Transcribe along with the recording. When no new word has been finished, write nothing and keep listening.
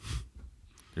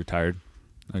You're tired?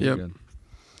 Oh, you're Yep. good.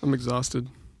 I'm exhausted.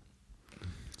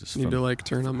 Just Need to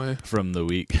turn on my... From the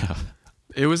week.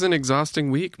 It was an exhausting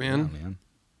week, man. Yeah, man.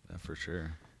 Yeah, for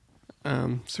sure.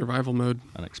 Survival mode.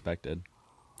 Unexpected.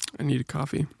 I need a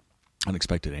coffee.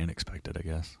 Unexpected and expected, I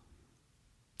guess.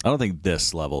 I don't think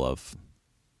this level of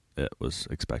it was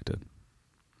expected.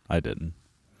 I didn't.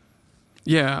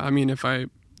 Yeah, I mean, if I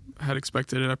had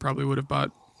expected it, I probably would have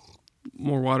bought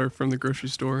more water from the grocery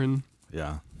store and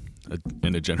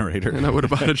In a generator. I would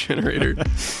have bought a generator.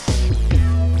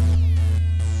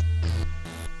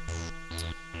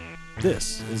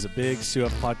 This is a big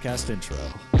CUF podcast intro.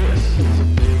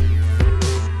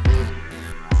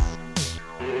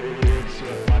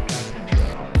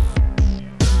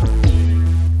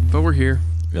 But we're here.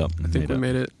 Yep. I think we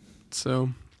made it. So,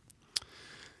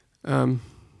 did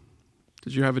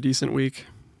you have a decent week?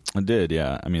 I did,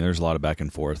 yeah. I mean, there's a lot of back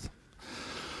and forth.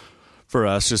 For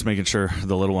us, just making sure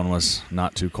the little one was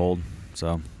not too cold.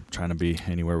 So, trying to be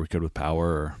anywhere we could with power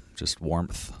or just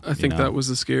warmth. I think that was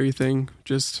the scary thing.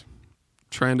 Just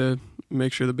trying to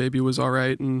make sure the baby was all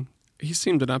right. And he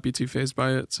seemed to not be too fazed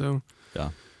by it. So,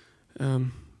 yeah.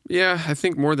 I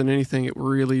think more than anything, it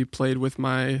really played with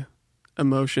my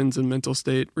emotions and mental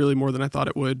state, really more than I thought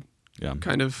it would. Yeah.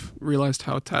 Kind of realized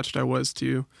how attached I was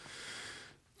to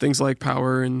things like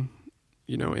power and,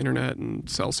 internet and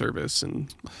cell service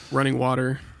and running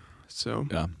water. So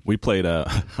Yeah. We played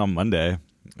on Monday,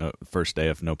 first day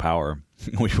of no power.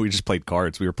 We just played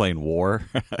cards. We were playing War.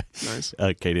 Nice.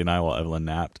 Katie and I while Evelyn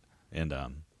napped. And, I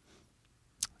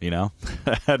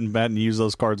hadn't used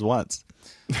those cards once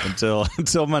until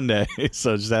Monday.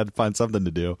 So just had to find something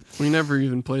to do. We never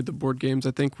even played the board games.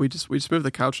 I think we just moved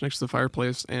the couch next to the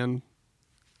fireplace, and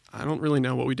I don't really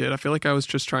know what we did. I feel like I was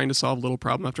just trying to solve little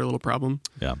problem after little problem.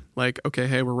 Yeah. Like, okay,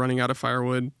 hey, we're running out of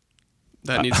firewood.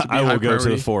 That needs to be I high will go priority.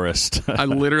 to the forest. I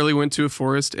literally went to a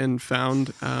forest and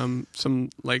found some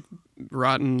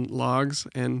rotten logs,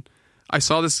 and I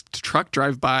saw this truck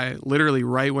drive by literally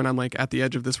right when I'm at the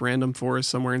edge of this random forest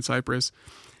somewhere in Cyprus,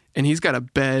 and he's got a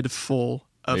bed full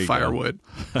of firewood.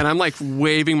 And I'm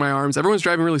waving my arms. Everyone's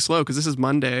driving really slow because this is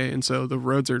Monday, and so the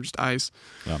roads are just ice.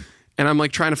 Yeah. And I'm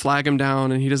trying to flag him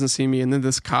down, and he doesn't see me. And then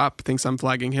this cop thinks I'm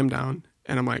flagging him down,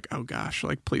 and I'm like, oh gosh,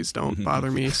 please don't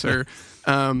bother me, sir.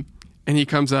 And he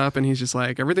comes up and he's just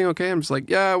like, everything okay? I'm just like,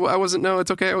 yeah, no,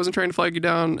 it's okay. I wasn't trying to flag you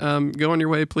down. Go on your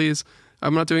way, please.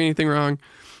 I'm not doing anything wrong.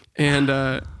 And,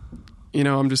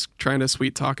 I'm just trying to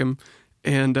sweet talk him.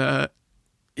 And,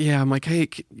 I'm like, hey,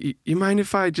 you mind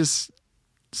if I just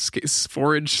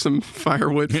forage some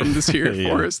firewood from this here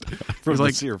forest? From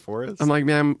this here forest? I'm like,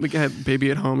 man, we got baby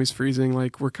at home. He's freezing.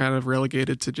 We're kind of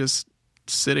relegated to just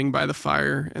sitting by the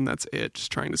fire, and that's it,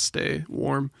 just trying to stay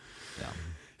warm. Yeah.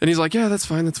 And he's like, yeah, that's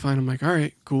fine. I'm like, all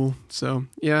right, cool. So,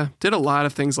 yeah, did a lot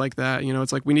of things like that.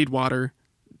 It's we need water.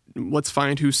 Let's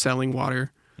find who's selling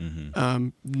water. Mm-hmm.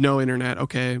 No internet.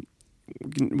 Okay,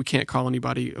 we can't call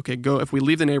anybody. Okay, go. If we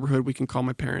leave the neighborhood, we can call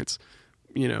my parents.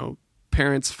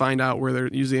 Parents find out where they're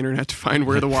use the internet to find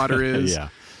where the water is. Yeah.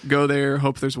 Go there,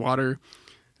 hope there's water.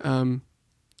 Didn't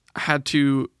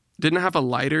have a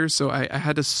lighter, so I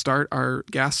had to start our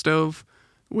gas stove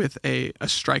with a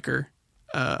striker.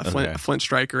 A flint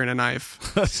striker and a knife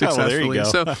successfully. There you go.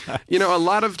 So, a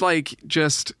lot of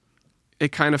just,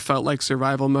 it kind of felt like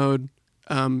survival mode.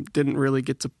 Didn't really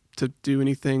get to do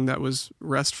anything that was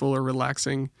restful or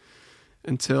relaxing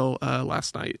until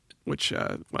last night, which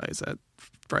is that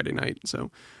Friday night. So,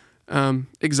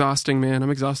 exhausting, man.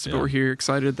 I'm exhausted, but we're here,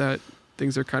 excited that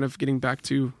things are kind of getting back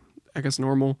to, I guess,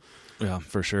 normal. Yeah,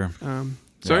 for sure.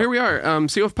 So here we are,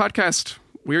 CUF Podcast.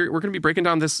 We're going to be breaking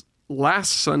down this last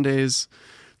Sunday's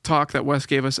talk that Wes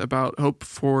gave us about hope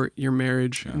for your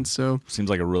marriage. Yeah. And so seems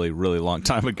like a really, really long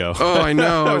time ago. Oh, I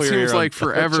know. It seems like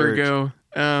forever ago.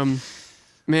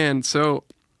 Man, so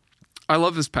I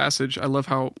love this passage. I love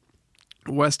how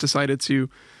Wes decided to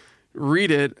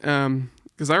read it.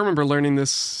 Because I remember learning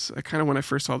this kind of when I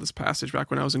first saw this passage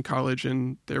back when I was in college,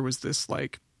 and there was this I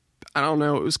don't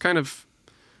know, it was kind of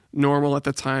normal at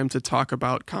the time to talk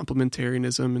about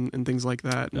complementarianism and things like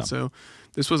that. And so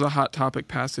this was a hot topic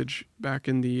passage back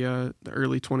in the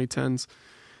early 2010s.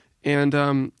 And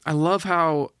I love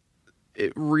how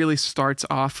it really starts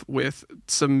off with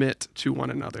submit to one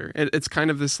another. It's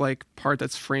kind of this part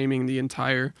that's framing the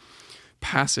entire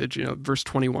passage, verse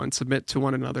 21, submit to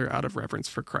one another out of reverence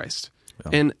for Christ.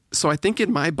 Yeah. And so I think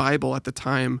in my Bible at the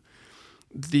time,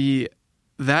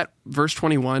 that verse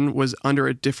 21 was under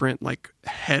a different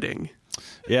heading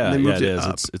Yeah, it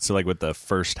is. It's like with the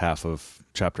first half of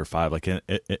chapter 5, like in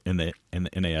the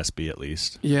NASB at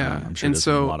least. Yeah, I'm sure and there's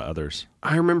so a lot of others.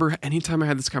 I remember anytime I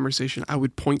had this conversation, I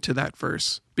would point to that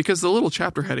verse because the little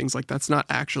chapter headings, like that's not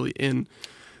actually in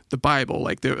the Bible,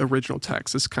 like the original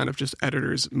text. It's kind of just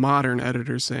modern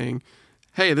editors saying,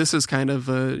 hey, this is kind of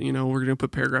we're going to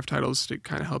put paragraph titles to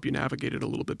kind of help you navigate it a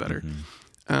little bit better.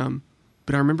 Mm-hmm.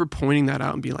 But I remember pointing that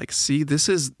out and being like, see, this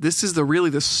is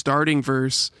the starting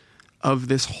verse of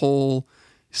this whole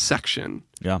section.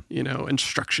 Yeah.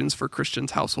 Instructions for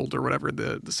Christians' household or whatever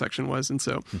the section was. And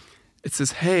so it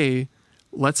says, hey,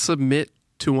 let's submit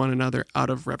to one another out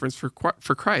of reverence for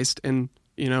Christ. And,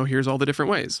 here's all the different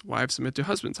ways. Wives submit to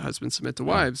husbands. Husbands submit to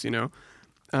wives,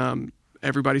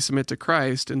 everybody submit to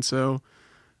Christ. And so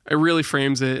it really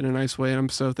frames it in a nice way. And I'm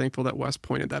so thankful that Wes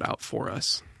pointed that out for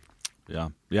us. Yeah.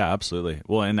 Yeah, absolutely.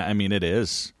 Well, and I mean, it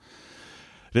is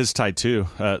tied too.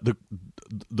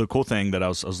 The cool thing that I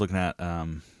was looking at,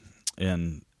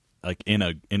 in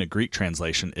a Greek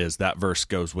translation is that verse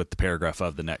goes with the paragraph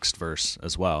of the next verse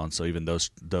as well. And so even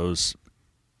those,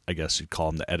 I guess you'd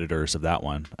call them the editors of that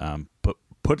one,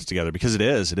 put it together because it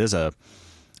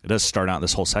does start out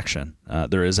this whole section.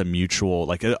 There is a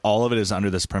mutual, all of it is under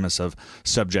this premise of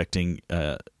subjecting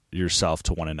yourself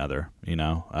to one another.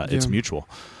 It's mutual.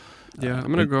 Yeah, I'm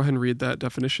going to go ahead and read that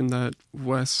definition that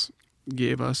Wes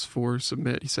gave us for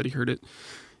submit. He said he heard it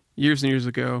years and years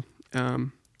ago.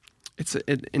 It's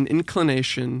an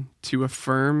inclination to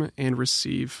affirm and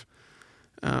receive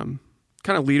kind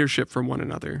of leadership from one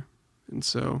another. And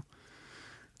so,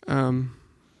 I don't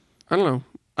know.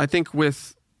 I think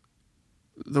with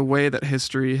the way that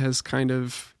history has kind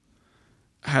of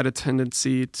had a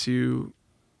tendency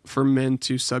for men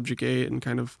to subjugate and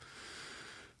kind of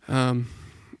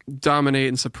dominate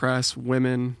and suppress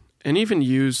women and even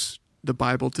use the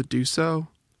Bible to do so,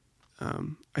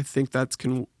 I think that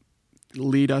can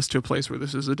lead us to a place where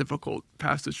this is a difficult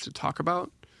passage to talk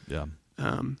about. Yeah.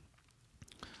 And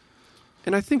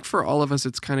I think for all of us,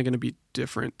 it's kind of going to be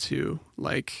different too.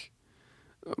 Like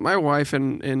my wife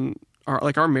and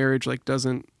our marriage,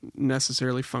 doesn't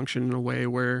necessarily function in a way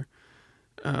where,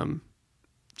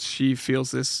 she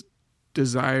feels this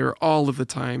desire all of the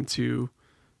time to,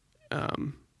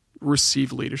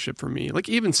 receive leadership from me. Like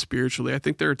even spiritually, I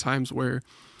think there are times where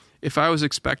if I was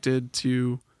expected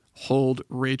to hold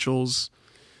Rachel's,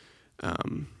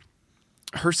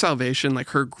 her salvation, like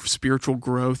her spiritual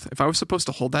growth, if I was supposed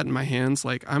to hold that in my hands,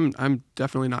 like I'm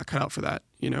definitely not cut out for that.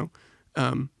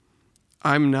 I'm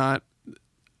not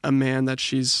a man that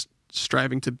she's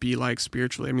striving to be like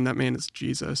spiritually. I mean, that man is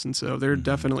Jesus. And so there are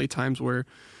definitely times where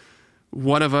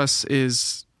one of us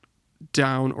is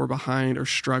down or behind or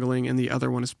struggling and the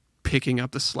other one is picking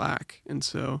up the slack. And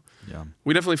so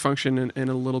we definitely function in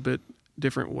a little bit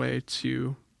different way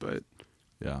too, but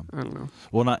yeah, I don't know.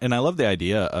 Well, and I love the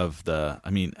idea of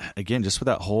again, just with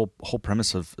that whole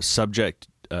premise of subject,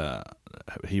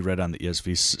 he read on the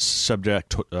ESV,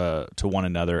 subject to one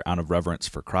another out of reverence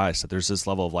for Christ, that there's this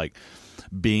level of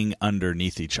being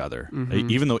underneath each other.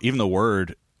 Mm-hmm. Even the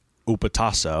word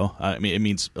upatasso, it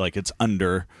means it's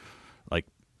under,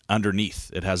 underneath.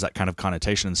 It has that kind of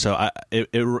connotation. And so it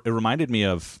reminded me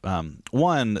of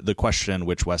one, the question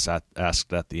which Wes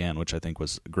asked at the end, which I think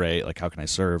was great, how can I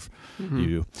serve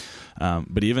you?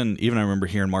 But even I remember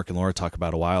hearing Mark and Laura talk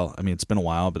about it's been a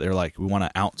while, but they're we want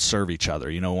to outserve each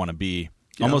other, want to be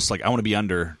almost I want to be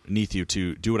underneath you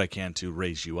to do what I can to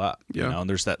raise you up. And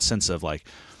there's that sense of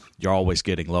you're always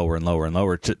getting lower and lower and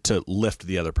lower to lift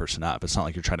the other person up. It's not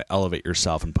like you're trying to elevate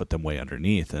yourself and put them way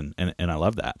underneath. And I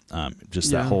love that.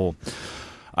 That whole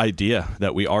idea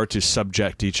that we are to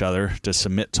subject each other, to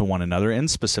submit to one another in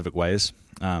specific ways.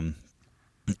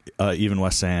 Even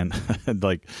Wes saying,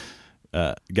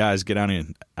 guys, get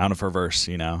out of her verse.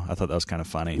 I thought that was kind of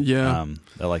funny. Yeah.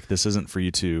 This isn't for you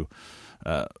to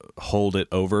hold it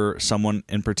over someone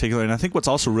in particular. And I think what's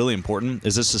also really important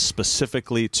is this is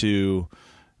specifically to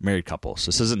married couples.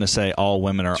 This isn't to say all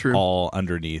women are all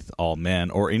underneath all men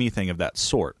or anything of that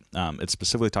sort. It's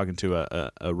specifically talking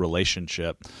to a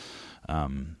relationship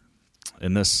in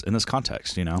this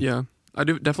context. Yeah, I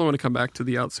do definitely want to come back to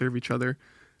the outserve each other.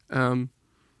 I've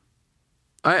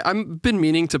been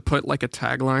meaning to put a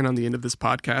tagline on the end of this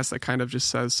podcast that kind of just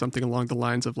says something along the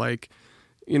lines of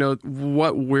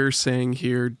what we're saying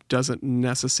here doesn't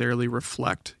necessarily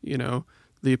reflect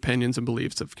the opinions and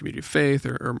beliefs of Community of Faith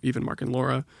or even Mark and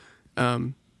Laura,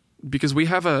 because we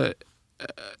have a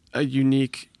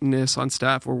uniqueness on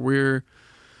staff where we're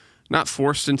not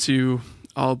forced into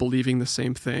all believing the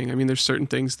same thing. I mean, there's certain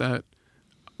things that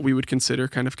we would consider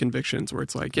kind of convictions where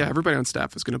it's everybody on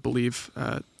staff is going to believe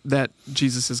that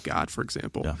Jesus is God, for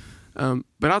example.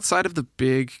 But outside of the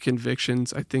big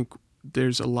convictions, I think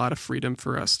there's a lot of freedom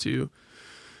for us to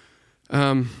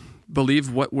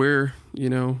believe what we're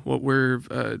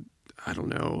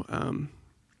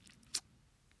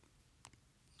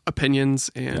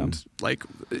opinions and like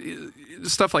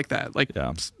stuff like that, like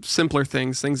simpler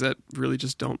things that really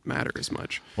just don't matter as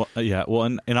much. Well,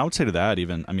 and I would say to that,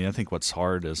 even, I mean, I think what's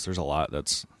hard is there's a lot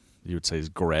that's, you would say, is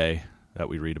gray that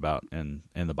we read about in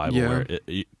the Bible, where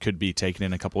it could be taken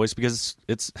in a couple ways, because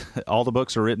it's all the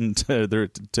books are written to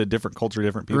different culture,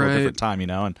 different people, different time,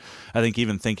 and I think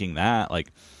even thinking that,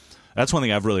 like, that's one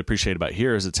thing I've really appreciated about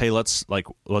here is it's, hey, let's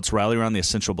rally around the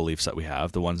essential beliefs that we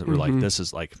have, the ones that we're like, this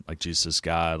is like Jesus is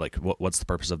God, like what's the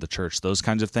purpose of the church, those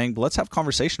kinds of things. But let's have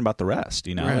conversation about the rest,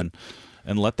 and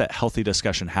let that healthy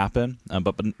discussion happen,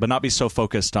 but not be so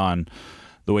focused on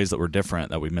the ways that we're different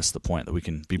that we miss the point, that we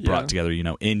can be brought together,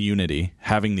 in unity,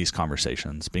 having these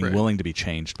conversations, being willing to be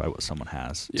changed by what someone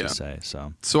has to say.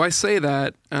 So I say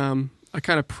that, I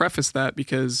kind of preface that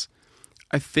because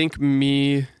I think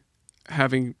me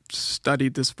having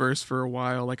studied this verse for a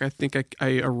while, like I think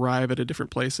I arrive at a different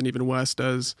place than even Wes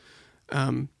does,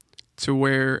 to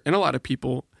where, and a lot of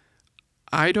people,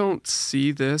 I don't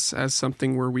see this as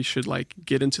something where we should like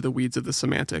get into the weeds of the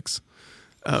semantics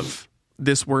of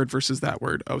this word versus that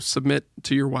word. Oh, submit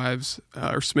to your wives,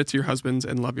 or submit to your husbands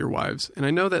and love your wives. And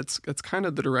I know that's kind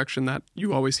of the direction that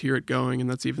you always hear it going, and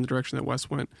that's even the direction that Wes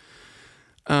went.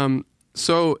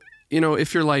 So,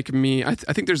 if you're like me, I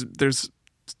think there's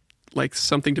like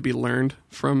something to be learned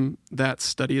from that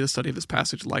study, the study of this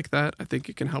passage like that. I think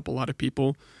it can help a lot of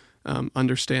people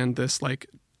understand this, like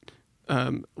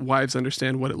wives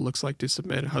understand what it looks like to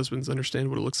submit, husbands understand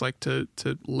what it looks like to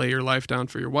lay your life down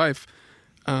for your wife.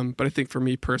 But I think for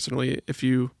me personally,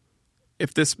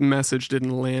 if this message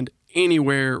didn't land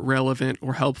anywhere relevant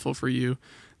or helpful for you,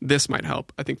 this might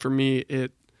help. I think for me,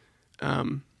 it,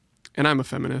 and I'm a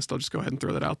feminist, I'll just go ahead and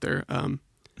throw that out there.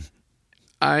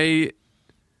 I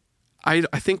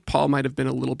think Paul might have been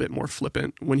a little bit more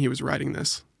flippant when he was writing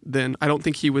this. Then I don't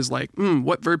think he was like,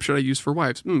 what verb should I use for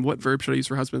wives? What verb should I use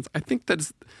for husbands? I think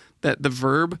that the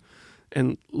verb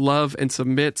and love and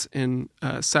submit and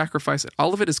sacrifice,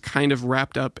 all of it is kind of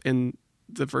wrapped up in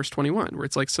the verse 21, where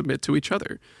it's like submit to each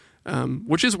other,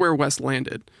 which is where Wes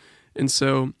landed. And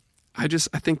so I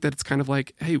think that it's kind of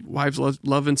like, hey, wives,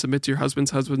 love and submit to your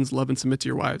husbands, husbands, love and submit to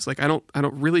your wives. Like, I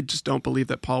don't believe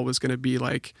that Paul was going to be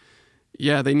like,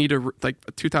 yeah, they need to,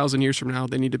 like 2,000 years from now,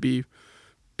 they need to be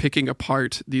picking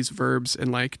apart these verbs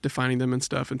and like defining them and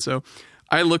stuff. And so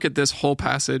I look at this whole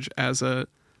passage as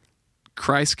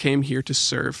Christ came here to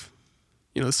serve.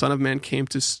 The Son of Man came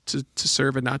to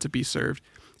serve and not to be served.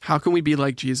 How can we be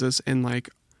like Jesus in like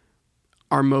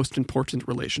our most important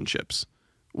relationships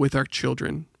with our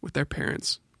children, with our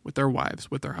parents, with our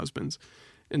wives, with our husbands?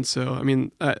 And so, I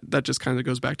mean, that just kind of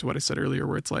goes back to what I said earlier,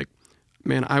 where it's like,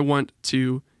 man, I want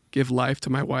to give life to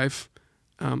my wife.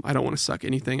 I don't want to suck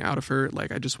anything out of her.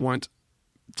 Like, I just want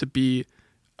to be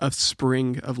a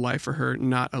spring of life for her,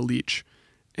 not a leech.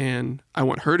 And I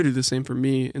want her to do the same for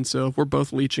me. And so if we're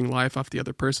both leeching life off the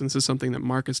other person, this is something that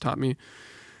Mark has taught me.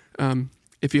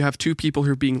 If you have two people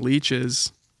who are being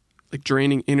leeches, like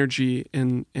draining energy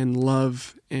and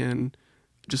love and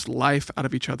just life out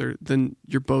of each other, then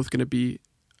you're both going to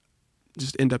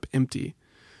just end up empty.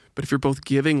 But if you're both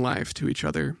giving life to each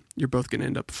other, you're both going to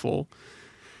end up full.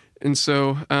 And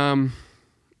so,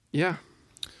 yeah.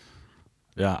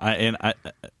 I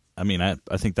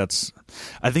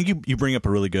think you bring up a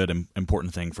really good and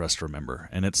important thing for us to remember.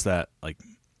 And it's that, like,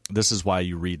 this is why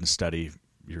you read and study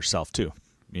yourself too.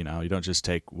 You don't just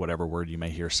take whatever word you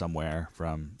may hear somewhere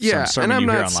from some sermon and I'm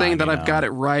you hear not saying that I've got it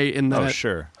right and that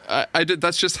sure. I did.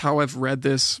 That's just how I've read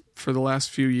this for the last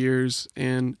few years,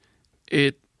 and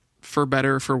it, for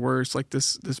better or for worse, like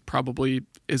this probably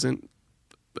isn't,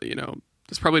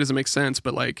 this probably doesn't make sense,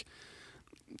 but like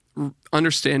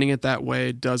understanding it that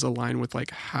way does align with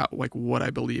like how, like what I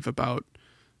believe about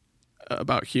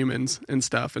humans and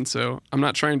stuff. And so I'm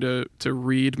not trying to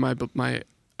read my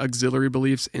auxiliary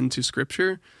beliefs into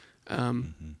scripture.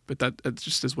 But that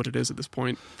just is what it is at this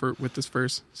point with this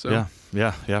verse. So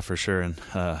yeah, for sure. And,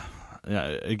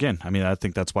 again, I mean, I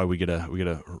think that's why we get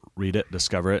to read it,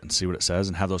 discover it, and see what it says,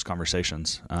 and have those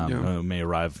conversations. It may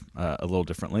arrive a little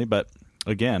differently, but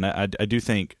again, I do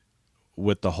think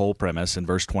with the whole premise in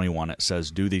verse 21, it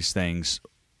says, "Do these things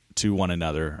to one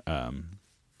another,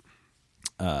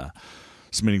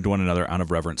 submitting to one another out of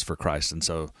reverence for Christ." And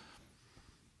so,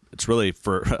 it's really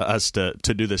for us to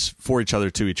do this for each other,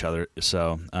 to each other.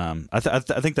 So I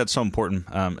think that's so important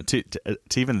to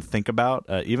even think about,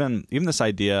 even this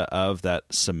idea of that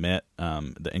submit,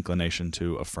 the inclination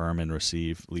to affirm and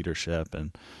receive leadership,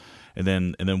 and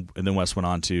then Wes went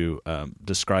on to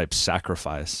describe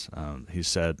sacrifice. He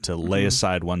said to lay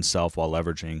aside oneself while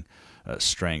leveraging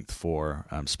strength for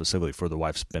specifically for the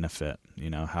wife's benefit.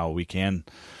 How we can,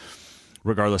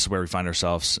 regardless of where we find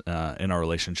ourselves in our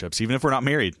relationships, even if we're not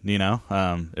married,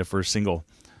 if we're single,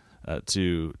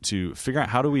 to figure out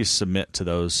how do we submit to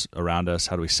those around us,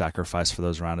 how do we sacrifice for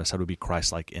those around us, how do we be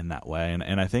Christ-like in that way.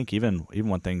 And I think even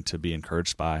one thing to be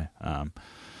encouraged by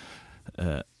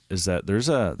is that there's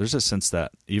a sense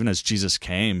that even as Jesus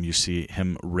came, you see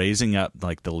him raising up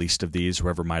like the least of these,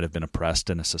 whoever might have been oppressed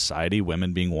in a society,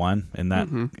 women being one in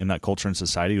that culture and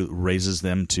society, raises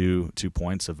them to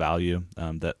points of value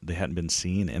that they hadn't been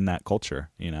seen in that culture,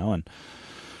 and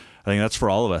I think that's for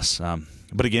all of us.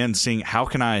 But again, seeing how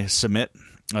can I submit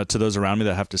to those around me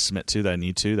that I have to submit to, that I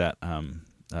need to, that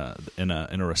in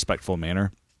a respectful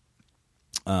manner,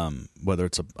 whether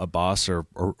it's a boss or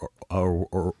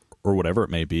whatever it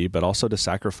may be, but also to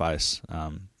sacrifice,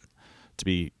 to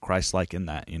be Christ-like in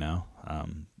that,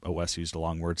 Wes used a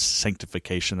long word,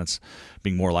 sanctification. That's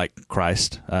being more like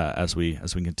Christ as we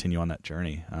continue on that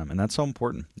journey. And that's so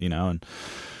important, and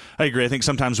I agree. I think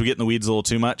sometimes we get in the weeds a little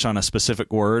too much on a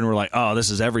specific word, and we're like, oh,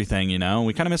 this is everything, and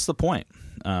we kind of miss the point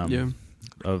of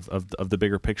the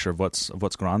bigger picture of what's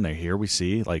going on there. Here we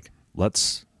see, like,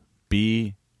 let's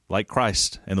be like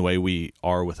Christ in the way we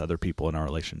are with other people in our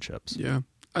relationships. Yeah.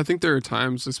 I think there are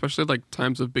times, especially like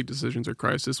times of big decisions or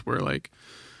crisis, where like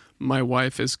my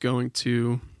wife is going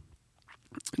to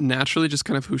naturally just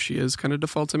kind of who she is kind of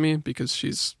default to me, because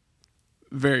she's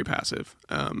very passive.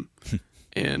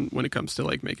 And when it comes to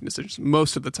like making decisions,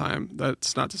 most of the time,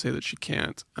 that's not to say that she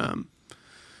can't.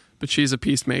 But she's a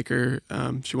peacemaker.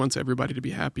 She wants everybody to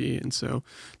be happy. And so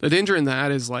the danger in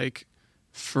that is like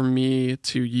for me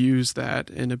to use that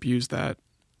and abuse that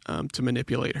to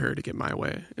manipulate her to get my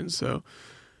way. And so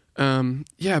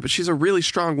but she's a really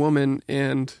strong woman,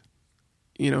 and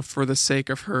for the sake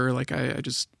of her, like I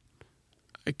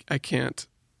can't.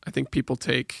 I think people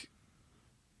take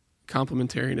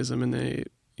complementarianism and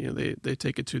they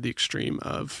take it to the extreme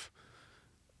of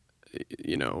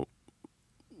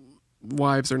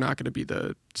wives are not going to be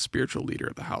the spiritual leader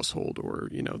of the household, or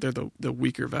they're the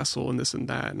weaker vessel and this and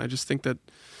that. And I just think that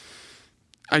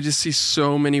I just see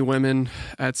so many women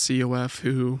at COF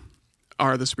who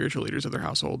are the spiritual leaders of their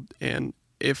household, and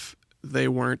if they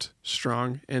weren't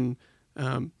strong and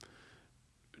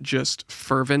just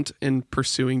fervent in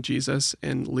pursuing Jesus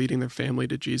and leading their family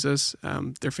to Jesus,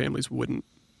 their families wouldn't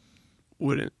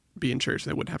be in church.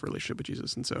 They wouldn't have a relationship with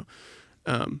Jesus. And so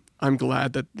I'm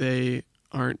glad that they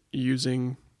aren't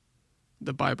using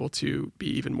the Bible to be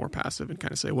even more passive and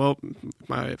kind of say, well,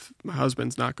 if my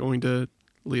husband's not going to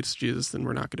lead us to Jesus, then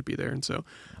we're not going to be there. And so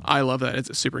I love that.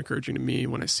 It's super encouraging to me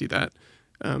when I see that.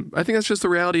 I think that's just the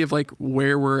reality of like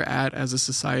where we're at as a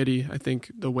society. I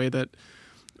think the way that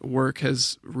work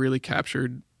has really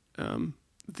captured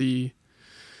the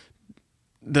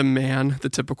man, the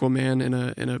typical man, in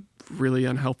a really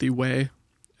unhealthy way,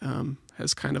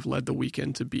 has kind of led the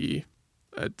weekend to be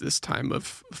at this time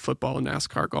of football,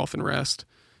 NASCAR, golf, and rest,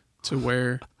 to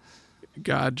where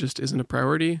God just isn't a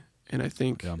priority. And I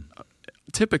think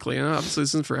typically, and obviously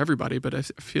this isn't for everybody, but I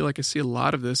feel like I see a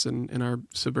lot of this in our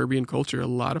suburban culture. A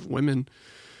lot of women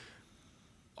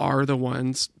are the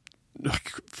ones,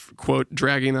 quote,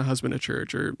 dragging the husband to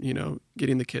church, or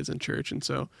getting the kids in church. And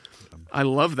so I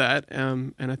love that,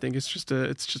 and I think it's just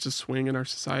a swing in our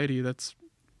society it's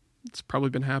probably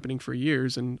been happening for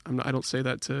years. And I don't say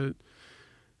that to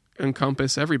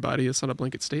encompass everybody. It's not a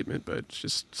blanket statement, but it's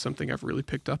just something I've really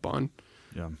picked up on.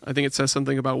 Yeah. I think it says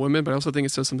something about women, but I also think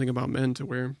it says something about men, to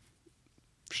where you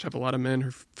just have a lot of men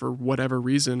who, for whatever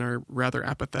reason, are rather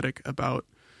apathetic about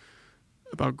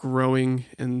growing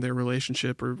in their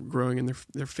relationship, or growing in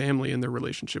their family and their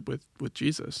relationship with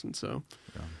Jesus. And so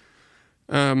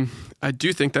I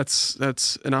do think that's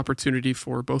an opportunity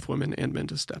for both women and men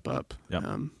to step up. Yep.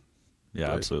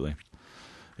 Absolutely.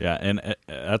 Yeah, and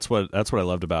that's what I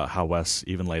loved about how Wes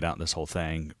even laid out this whole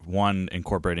thing. One,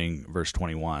 incorporating verse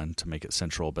 21 to make it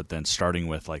central, but then starting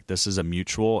with like, this is a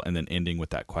mutual, and then ending with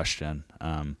that question,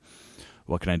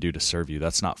 what can I do to serve you?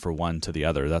 That's not for one to the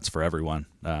other. That's for everyone,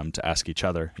 to ask each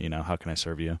other, how can I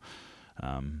serve you?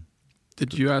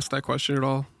 Did you ask that question at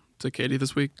all to Katie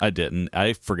this week? I didn't.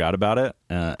 I forgot about it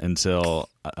until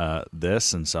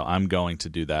this, and so I'm going to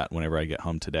do that whenever I get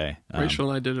home today. Rachel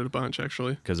and I did it a bunch,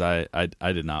 actually. Because I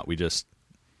did not. We just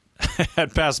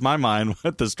had passed my mind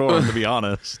at the storm, to be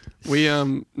honest. We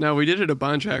did it a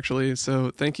bunch actually.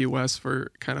 So thank you, Wes,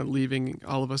 for kind of leaving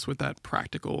all of us with that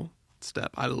practical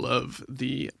step. I love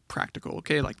the practical.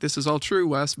 Okay, like this is all true,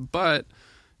 Wes, but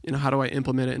how do I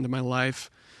implement it into my life?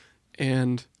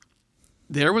 And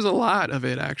there was a lot of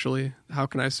it actually. How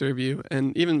can I serve you?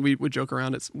 And even we would joke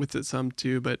around with it some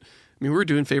too. But I mean, we were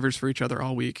doing favors for each other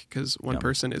all week because one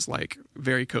person is like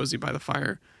very cozy by the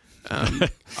fire.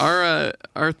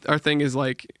 Our thing is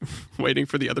like waiting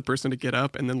for the other person to get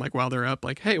up, and then like while they're up,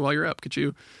 like, hey, while you're up, could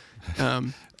you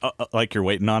like you're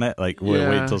waiting on it, like wait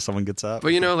until someone gets up?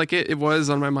 But like it was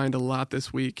on my mind a lot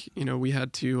this week. We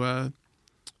had to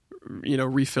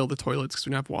refill the toilets because we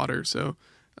didn't have water, so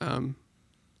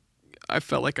I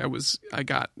felt like I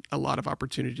got a lot of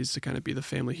opportunities to kind of be the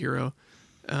family hero,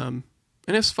 and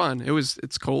it's fun.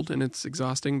 It's cold and it's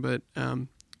exhausting, but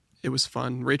it was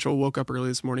fun. Rachel woke up early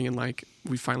this morning and like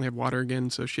we finally have water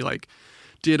again, so she like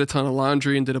did a ton of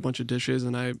laundry and did a bunch of dishes,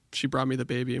 and she brought me the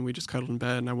baby and we just cuddled in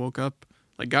bed, and I woke up,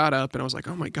 like got up, and I was like,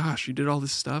 oh my gosh, you did all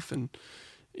this stuff, and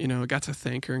I got to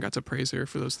thank her and got to praise her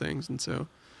for those things. And so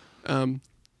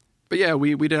but yeah,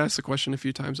 we did ask the question a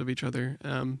few times of each other.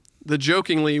 The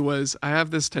jokingly was, I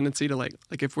have this tendency to like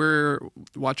if we're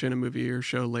watching a movie or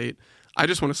show late, I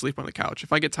just want to sleep on the couch.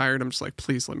 If I get tired, I'm just like,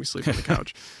 please let me sleep on the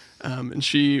couch. And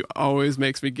she always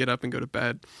makes me get up and go to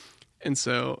bed. And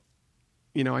so,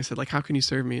 I said, like, how can you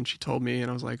serve me? And she told me, and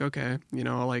I was like, okay,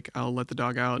 I'll let the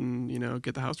dog out and,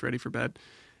 get the house ready for bed.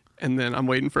 And then I'm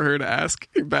waiting for her to ask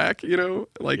back,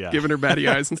 giving her batty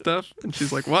eyes and stuff. And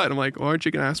she's like, what? I'm like, well, aren't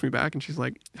you going to ask me back? And she's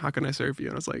like, how can I serve you?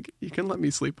 And I was like, you can let me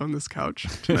sleep on this couch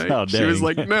tonight. Oh, she was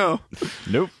like, no.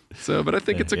 Nope. So, but I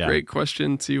think it's a great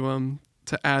question to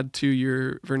add to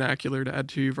your vernacular, to add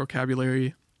to your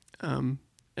vocabulary, and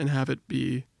have it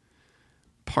be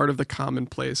part of the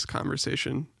commonplace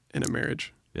conversation in a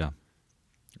marriage.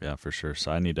 Yeah, for sure.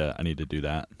 So I need to do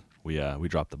that. We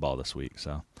dropped the ball this week,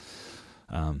 so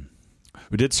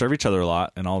we did serve each other a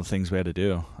lot in all the things we had to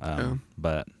do.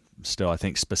 But still, I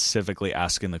think specifically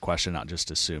asking the question, not just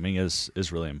assuming,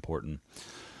 is really important,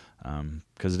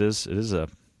 because it is a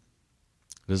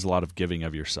lot of giving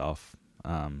of yourself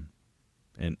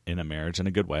in a marriage in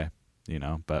a good way,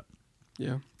 But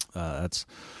yeah. That's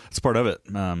part of it.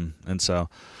 And so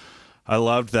I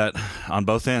loved that on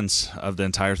both ends of the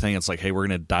entire thing. It's like, hey, we're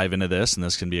going to dive into this, and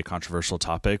this can be a controversial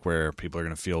topic where people are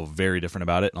going to feel very different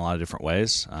about it in a lot of different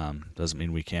ways. Doesn't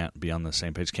mean we can't be on the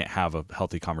same page, can't have a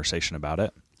healthy conversation about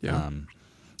it. Yeah.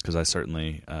 Because I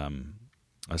certainly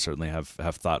have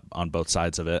thought on both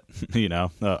sides of it,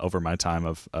 over my time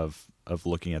of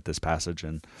looking at this passage.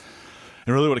 And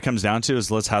really what it comes down to is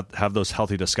let's have those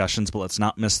healthy discussions, but let's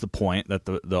not miss the point that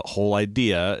the whole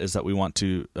idea is that we want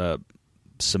to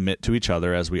submit to each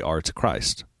other as we are to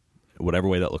Christ, whatever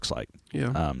way that looks like,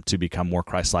 to become more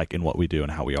Christ-like in what we do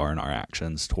and how we are in our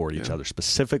actions toward each other,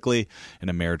 specifically in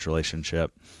a marriage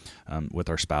relationship with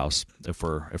our spouse, if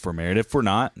we're married. If we're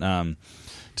not,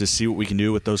 to see what we can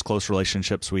do with those close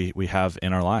relationships we have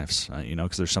in our lives,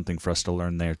 because there's something for us to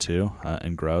learn there too,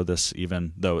 and grow. This,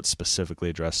 even though it's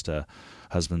specifically addressed to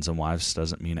husbands and wives,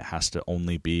 doesn't mean it has to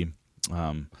only be,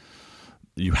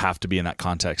 you have to be in that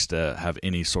context to have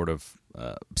any sort of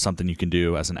something you can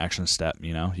do as an action step.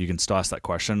 You can still ask that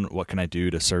question, what can I do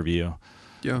to serve you?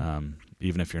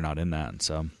 Even if you're not in that. And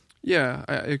so, yeah,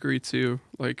 I agree too.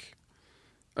 Like,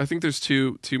 I think there's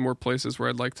two more places where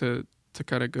I'd like to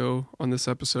kind of go on this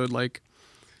episode. Like,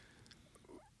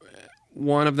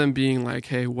 one of them being like,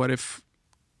 hey, what if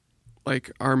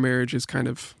like our marriage is kind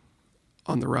of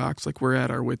on the rocks, like we're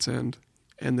at our wit's end,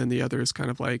 and then the other is kind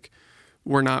of like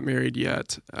we're not married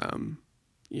yet.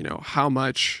 How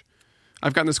much,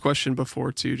 I've gotten this question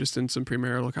before too, just in some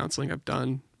premarital counseling I've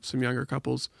done, some younger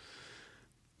couples,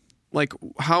 like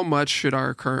how much should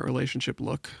our current relationship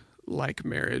look like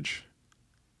marriage?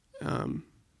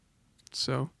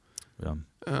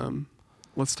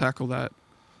 Let's tackle that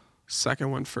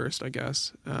second one first, I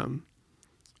guess.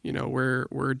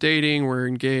 We're dating, we're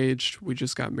engaged, we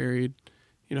just got married.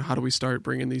 How do we start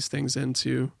bringing these things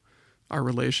into our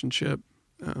relationship?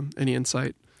 Any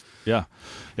insight? Yeah.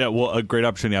 Well, a great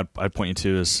opportunity I'd point you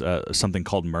to is something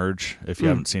called Merge. If you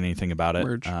haven't seen anything about it,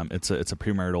 Merge. It's a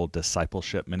premarital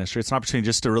discipleship ministry. It's an opportunity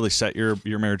just to really set your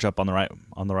marriage up on the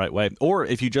right way. Or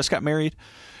if you just got married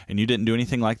and you didn't do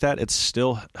anything like that, it's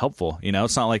still helpful.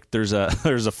 It's not like there's a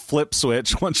flip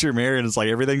switch once you're married. It's like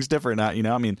everything's different now.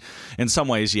 I mean, in some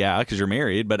ways, yeah, because you're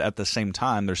married, but at the same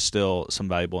time, there's still some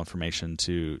valuable information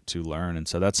to learn. And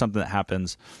so that's something that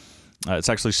happens. It's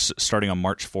actually starting on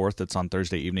March 4th. It's on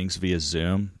Thursday evenings via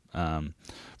Zoom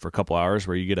for a couple hours,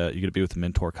 where you get to be with a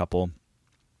mentor couple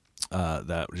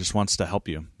that just wants to help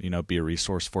you, be a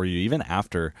resource for you, even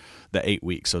after the 8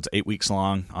 weeks. So it's 8 weeks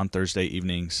long on Thursday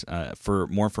evenings. For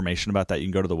more information about that, you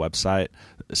can go to the website,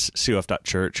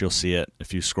 cof.church. You'll see it.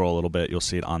 If you scroll a little bit, you'll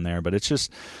see it on there. But it's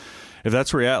just, if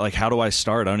that's where you're at, like, how do I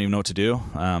start? I don't even know what to do.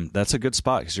 That's a good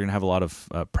spot, because you're going to have a lot of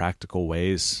practical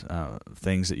ways,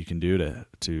 things that you can do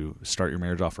to start your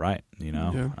marriage off right,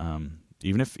 Yeah.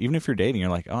 Even if you're dating, you're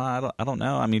like, oh, I don't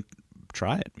know. I mean,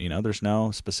 try it. There's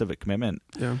no specific commitment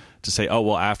to say, oh,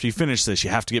 well, after you finish this, you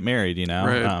have to get married.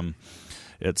 Right.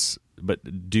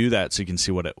 But do that so you can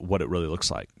see what it really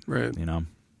looks like. Right.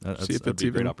 That'd be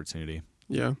a great opportunity.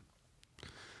 Yeah.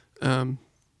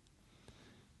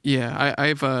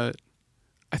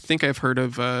 I think I've heard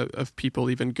of people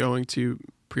even going to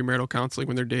premarital counseling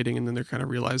when they're dating, and then they're kind of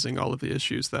realizing all of the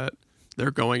issues that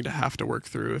they're going to have to work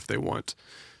through if they want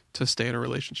to stay in a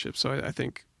relationship. So I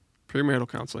think premarital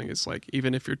counseling is like,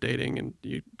 even if you're dating, and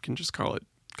you can just call it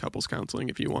couples counseling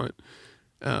if you want.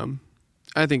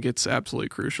 I think it's absolutely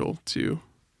crucial to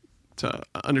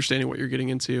understanding what you're getting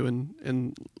into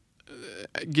and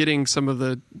getting some of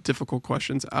the difficult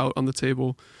questions out on the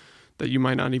table that you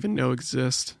might not even know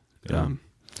exist. Yeah.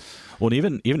 Well,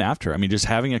 even after, just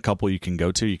having a couple you can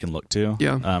go to, you can look to.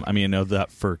 Yeah. I know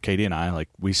that for Katie and I, like,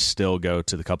 we still go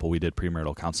to the couple we did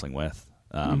premarital counseling with.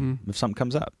 If something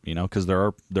comes up, because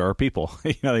there are people,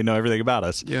 they know everything about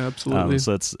us. Yeah, absolutely.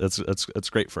 So it's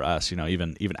great for us,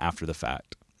 even after the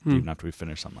fact, even after we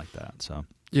finish something like that. So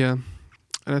yeah,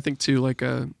 and I think too, like,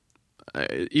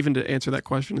 even to answer that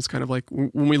question, is kind of like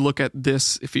when we look at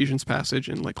this Ephesians passage,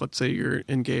 and, like, let's say you're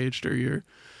engaged or you're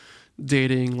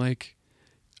dating, like,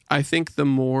 I think the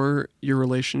more your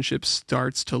relationship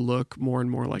starts to look more and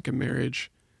more like a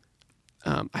marriage,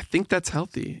 I think that's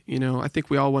healthy. I think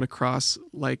we all want to cross,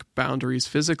 like, boundaries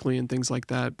physically and things like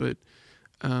that. But,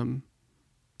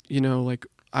 like,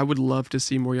 I would love to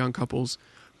see more young couples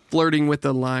flirting with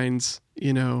the lines,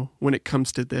 when it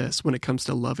comes to this, when it comes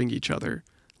to loving each other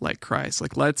like Christ.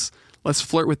 Like, let's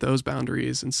flirt with those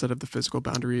boundaries instead of the physical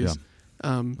boundaries.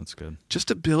 Yeah. That's good. Just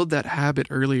to build that habit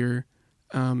earlier,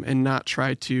 and not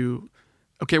try to,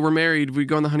 okay, we're married, we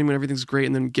go on the honeymoon, everything's great,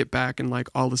 and then get back and, like,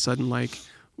 all of a sudden, like,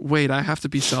 wait, I have to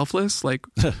be selfless? Like,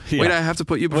 yeah. Wait, I have to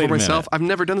put you before myself? I've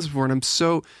never done this before, and I'm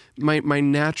so, my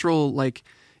natural, like,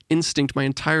 instinct my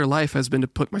entire life has been to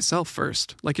put myself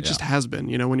first. Like, it just has been.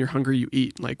 When you're hungry, you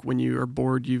eat. Like, when you are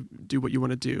bored, you do what you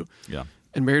want to do. Yeah.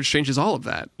 And marriage changes all of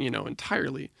that,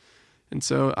 entirely. And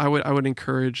so I would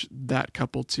encourage that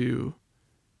couple to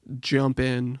jump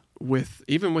in with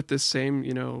this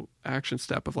same, action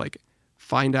step of, like,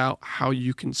 find out how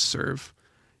you can serve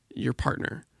your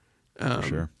partner. For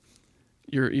sure.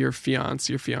 Your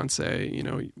fiance,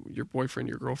 your boyfriend,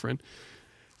 your girlfriend.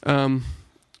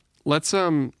 Let's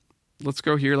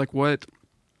go here. Like, what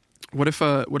if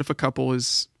a couple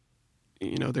is,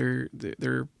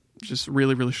 they're just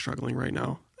really, really struggling right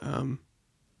now.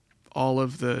 All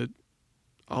of the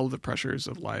pressures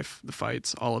of life, the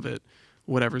fights, all of it,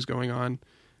 whatever's going on.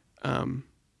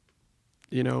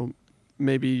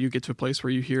 Maybe you get to a place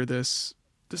where you hear this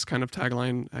kind of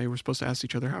tagline, hey, we're supposed to ask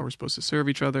each other how we're supposed to serve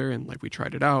each other, and, like, we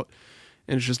tried it out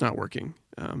and it's just not working.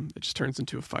 It just turns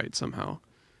into a fight somehow.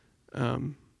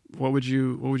 What would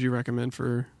you recommend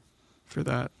for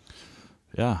that?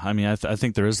 Yeah, I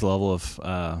think there is a level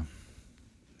of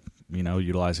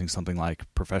utilizing something like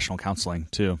professional counseling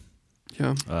too.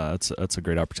 Yeah, that's a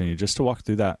great opportunity just to walk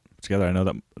through that together. I know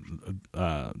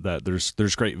that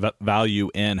there's great value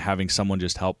in having someone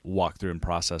just help walk through and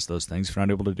process those things if you're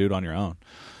not able to do it on your own.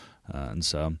 And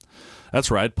so that's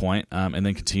where I'd point, and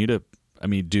then continue to,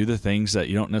 do the things that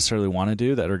you don't necessarily want to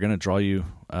do that are going to draw you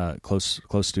close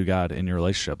to God in your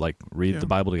relationship. Like, read the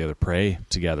Bible together, pray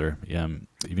together.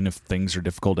 Even if things are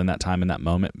difficult in that time, in that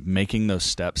moment, taking those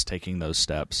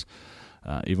steps,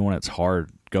 even when it's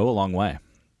hard, go a long way.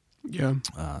 Yeah.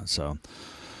 So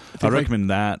I'd recommend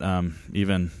that.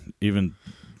 Even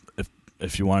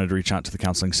if you wanted to reach out to the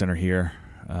counseling center here,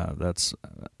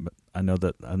 I know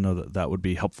that would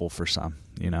be helpful for some.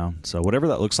 So whatever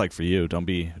that looks like for you, don't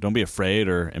be afraid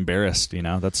or embarrassed.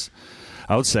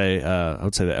 I would say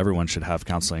that everyone should have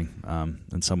counseling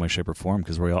in some way, shape, or form,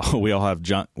 because we all have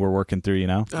junk we're working through.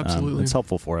 Absolutely, it's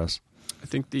helpful for us. I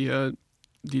think the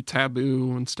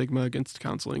taboo and stigma against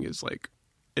counseling is, like,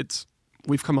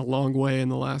 we've come a long way in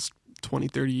the last 20,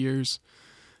 30 years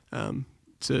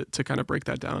to kind of break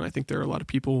that down. I think there are a lot of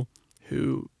people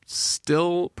who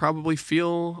still probably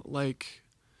feel like,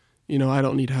 I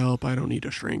don't need help, I don't need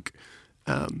a shrink.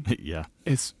 Yeah.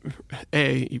 It's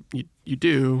A, you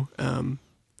do,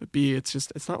 but B,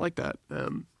 it's not like that.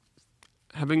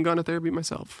 Having gone to therapy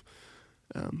myself,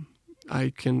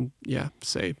 I can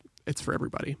say it's for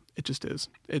everybody. It just is.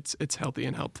 It's healthy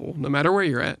and helpful no matter where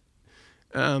you're at.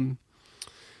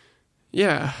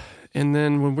 Yeah. And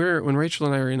then when Rachel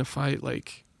and I are in a fight,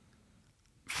 like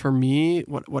for me,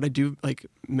 what I do like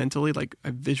mentally, like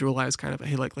I visualize kind of,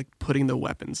 hey, like putting the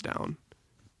weapons down.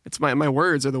 It's my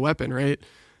words are the weapon, right?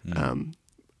 But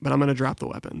I'm going to drop the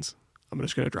weapons. I'm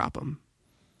just going to drop them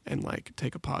and like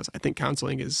take a pause. I think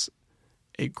counseling is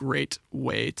a great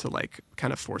way to like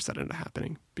kind of force that into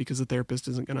happening, because the therapist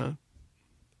isn't going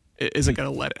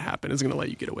to let it happen. Isn't going to let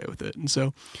you get away with it. And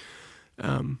so,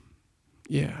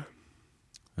 yeah.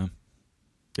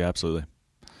 Yeah, absolutely.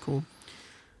 Cool.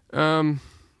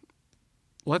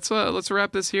 Let's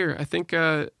wrap this here. I think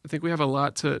we have a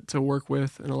lot to work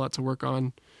with and a lot to work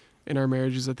on in our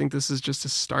marriages. I think this is just a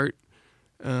start.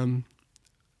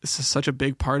 This is such a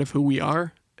big part of who we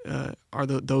are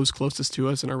those closest to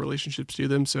us and our relationships to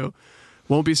them. So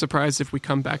won't be surprised if we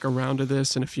come back around to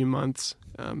this in a few months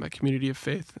at Community of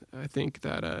Faith. I think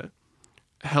that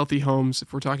healthy homes,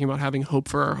 if we're talking about having hope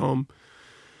for our home,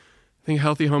 I think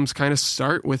healthy homes kind of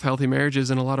start with healthy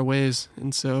marriages in a lot of ways.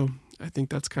 And so I think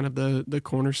that's kind of the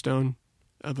cornerstone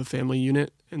of a family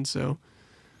unit. And so,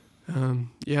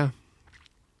 yeah.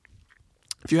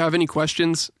 If you have any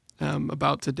questions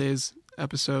about today's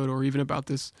episode or even about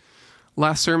this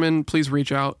last sermon, please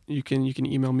reach out. You can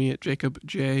email me at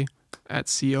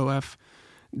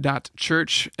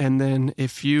jacobj@cof.church. And then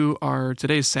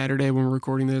today's Saturday when we're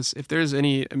recording this, if there's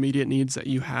any immediate needs that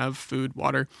you have, food,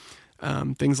 water,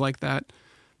 things like that,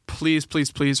 please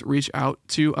reach out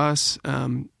to us.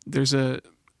 There's you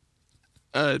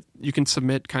can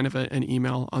submit kind of an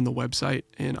email on the website,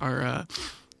 and our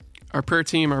prayer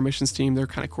team, our missions team, they're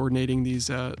kind of coordinating these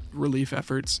relief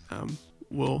efforts.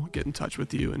 We'll get in touch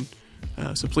with you, and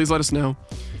so please let us know.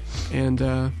 And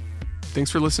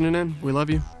thanks for listening in. We love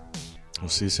you. We'll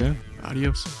see you soon.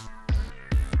 Adios.